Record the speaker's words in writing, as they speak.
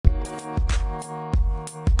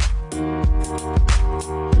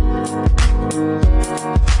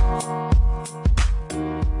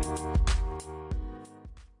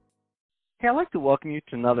I'd like to welcome you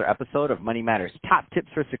to another episode of Money Matters Top Tips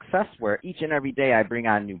for Success, where each and every day I bring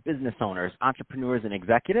on new business owners, entrepreneurs, and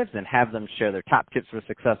executives and have them share their top tips for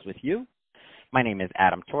success with you. My name is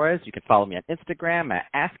Adam Torres. You can follow me on Instagram at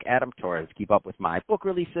AskAdamTorres. Keep up with my book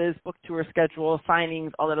releases, book tour schedule,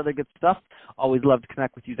 signings, all that other good stuff. Always love to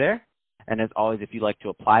connect with you there. And as always, if you'd like to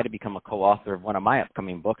apply to become a co-author of one of my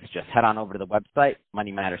upcoming books, just head on over to the website,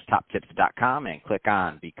 moneymatterstoptips.com, and click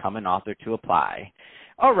on Become an Author to apply.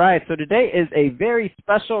 All right, so today is a very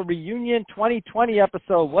special Reunion 2020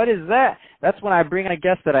 episode. What is that? That's when I bring on a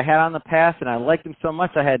guest that I had on the past, and I liked him so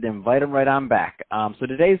much I had to invite him right on back. So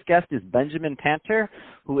today's guest is Benjamin Panter,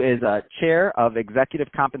 who is Chair of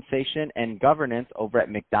Executive Compensation and Governance over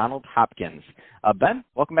at McDonald Hopkins. Ben,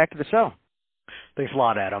 welcome back to the show. Thanks a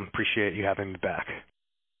lot, Adam. Appreciate you having me back.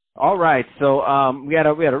 All right, so we had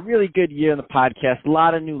a really good year in the podcast, a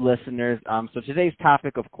lot of new listeners. So today's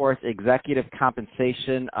topic, of course, executive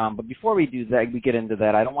compensation. But before we do that, we get into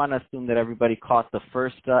that, I don't want to assume that everybody caught the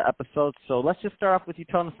first episode. So let's just start off with you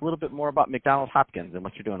telling us a little bit more about McDonald Hopkins and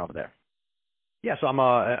what you're doing over there. Yeah, so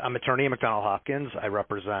I'm attorney at McDonald Hopkins. I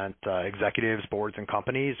represent executives, boards, and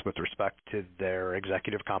companies with respect to their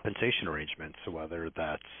executive compensation arrangements. So whether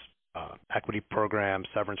that's equity programs,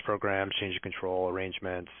 severance programs, change of control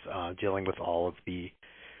arrangements, dealing with all of the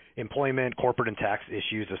employment, corporate, and tax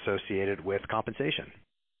issues associated with compensation.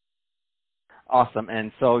 Awesome.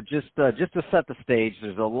 And so just to set the stage,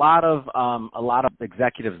 there's a lot of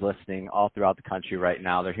executives listening all throughout the country right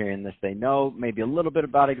now. They're hearing this. They know maybe a little bit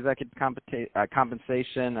about executive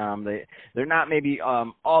compensation. They're not maybe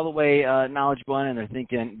all the way knowledgeable, and they're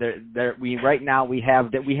thinking we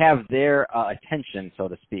have their attention, so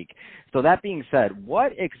to speak. So that being said,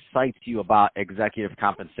 what excites you about executive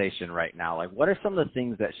compensation right now? Like, what are some of the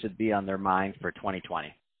things that should be on their mind for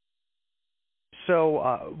 2020?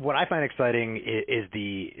 So what I find exciting is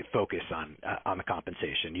the focus on the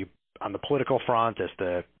compensation. On the political front, as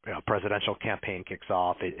the presidential campaign kicks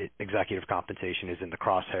off, executive compensation is in the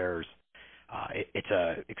crosshairs. It's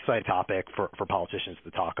an exciting topic for politicians to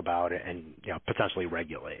talk about and potentially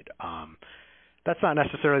regulate. That's not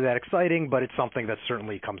necessarily that exciting, but it's something that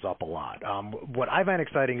certainly comes up a lot. What I find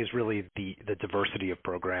exciting is really the diversity of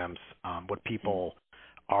programs, what people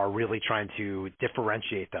are really trying to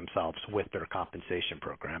differentiate themselves with their compensation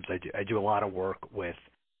programs. I do a lot of work with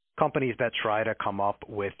companies that try to come up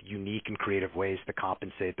with unique and creative ways to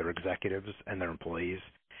compensate their executives and their employees,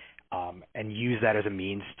 and use that as a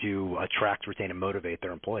means to attract, retain, and motivate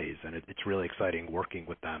their employees. And it's really exciting working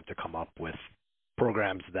with them to come up with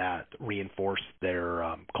programs that reinforce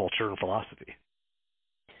their culture and philosophy.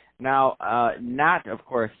 Now, not, of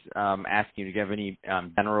course, asking you to give any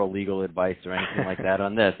general legal advice or anything like that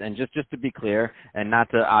on this. And just to be clear, and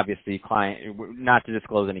not to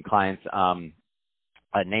disclose any clients'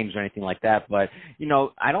 names or anything like that, but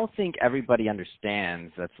I don't think everybody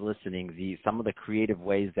understands that's listening some of the creative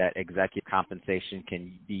ways that executive compensation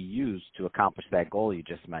can be used to accomplish that goal you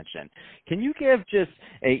just mentioned. Can you give just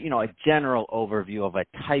a general overview of a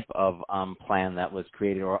type of plan that was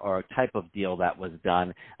created or a type of deal that was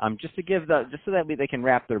done, just so that they can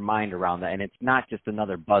wrap their mind around that, and it's not just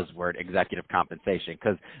another buzzword, executive compensation,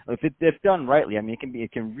 because if done rightly,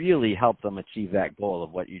 it can really help them achieve that goal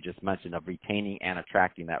of what you just mentioned of retaining and attracting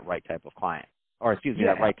that right type of client,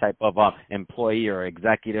 that right type of employee or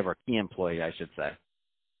executive or key employee, I should say.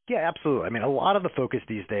 Yeah, absolutely. A lot of the focus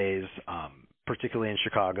these days, particularly in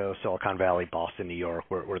Chicago, Silicon Valley, Boston, New York,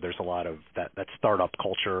 where there's a lot of that startup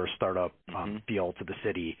culture, startup feel to the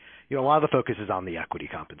city, a lot of the focus is on the equity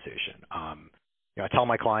compensation. I tell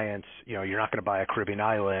my clients, you're not going to buy a Caribbean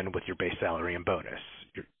island with your base salary and bonus.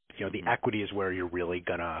 The equity is where you're really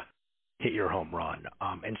going to hit your home run.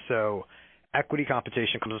 And so equity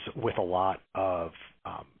compensation comes with a lot of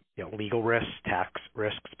legal risks, tax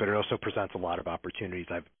risks, but it also presents a lot of opportunities.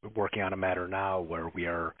 I'm working on a matter now where we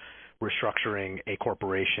are restructuring a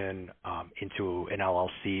corporation into an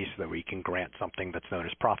LLC so that we can grant something that's known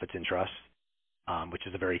as profits interest, which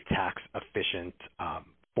is a very tax efficient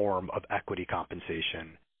form of equity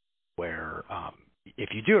compensation where if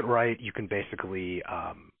you do it right, you can basically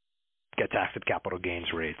get taxed at capital gains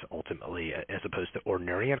rates ultimately as opposed to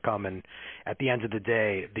ordinary income. And at the end of the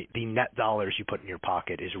day, the net dollars you put in your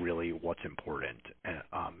pocket is really what's important.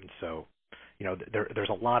 And so, there's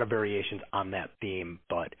a lot of variations on that theme,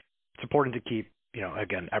 but it's important to keep,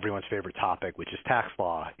 again, everyone's favorite topic, which is tax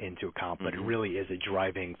law, into account, but it really is a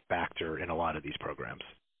driving factor in a lot of these programs.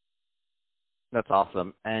 That's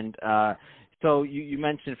awesome. And So you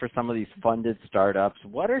mentioned for some of these funded startups,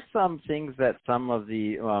 what are some things that some of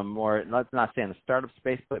the more, let's not say in the startup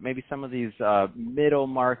space, but maybe some of these middle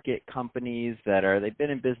market companies they've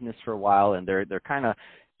been in business for a while and they're kind of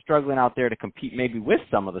struggling out there to compete maybe with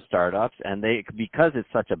some of the startups, and because it's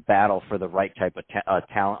such a battle for the right type of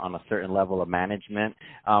talent on a certain level of management,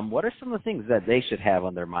 what are some of the things that they should have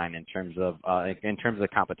on their mind in terms of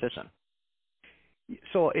competition?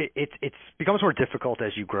 So it becomes more difficult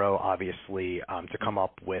as you grow, obviously, to come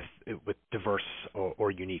up with diverse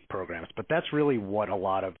or unique programs. But that's really what a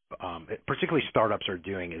lot of, particularly startups, are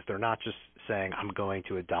doing. Is they're not just saying, "I'm going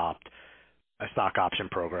to adopt a stock option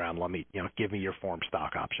program. Give me your form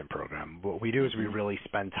stock option program." What we do is we really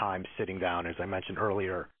spend time sitting down, as I mentioned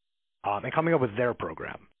earlier, and coming up with their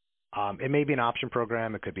program. It may be an option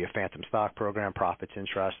program. It could be a phantom stock program, profits,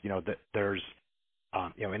 interest. There's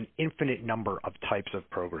an infinite number of types of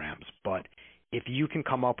programs. But if you can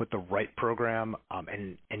come up with the right program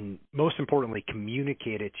and most importantly,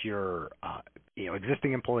 communicate it to your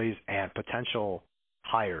existing employees and potential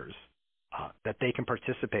hires that they can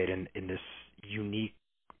participate in this unique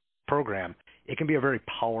program, it can be a very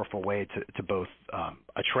powerful way to both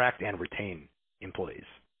attract and retain employees.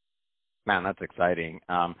 Man, that's exciting.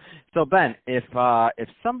 So Ben, if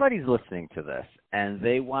somebody's listening to this and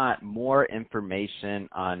they want more information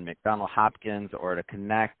on McDonald Hopkins or to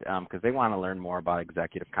connect because they want to learn more about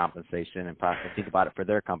executive compensation and possibly think about it for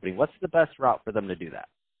their company, what's the best route for them to do that?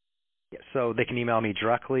 Yeah, so they can email me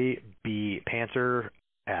directly,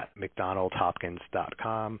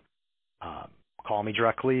 bpanzer@mcdonaldhopkins.com. Call me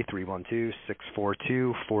directly,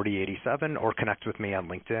 312-642-4087, or connect with me on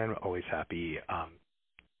LinkedIn. Always happy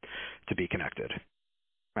to be connected.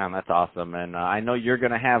 Man, that's awesome, and I know you're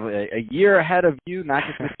going to have a year ahead of you, not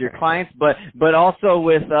just with your clients, but also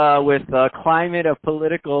with climate of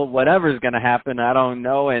political whatever's going to happen. I don't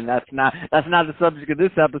know, and that's not the subject of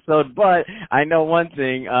this episode. But I know one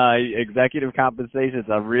thing: executive compensation is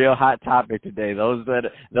a real hot topic today. Those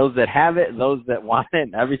that have it, those that want it,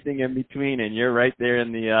 and everything in between. And you're right there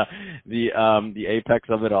in the apex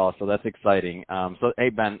of it all. So that's exciting. So hey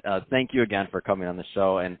Ben, thank you again for coming on the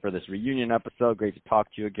show and for this reunion episode. Great to talk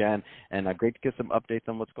to you again, and great to get some updates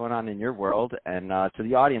on what's going on in your world. And to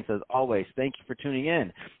the audience, as always, thank you for tuning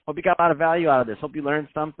in. Hope you got a lot of value out of this. Hope you learned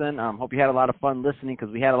something. Hope you had a lot of fun listening,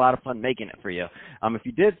 because we had a lot of fun making it for you. If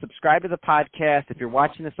you did, subscribe to the podcast. If you're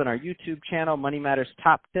watching this on our YouTube channel, Money Matters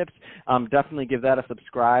Top Tips, definitely give that a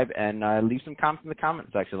subscribe and leave some comments in the comment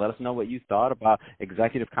section. Let us know what you thought about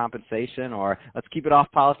executive compensation, or let's keep it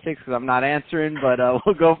off politics because I'm not answering, but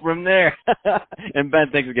we'll go from there. And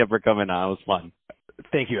Ben, thanks again for coming on. It was fun.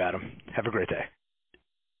 Thank you, Adam. Have a great day.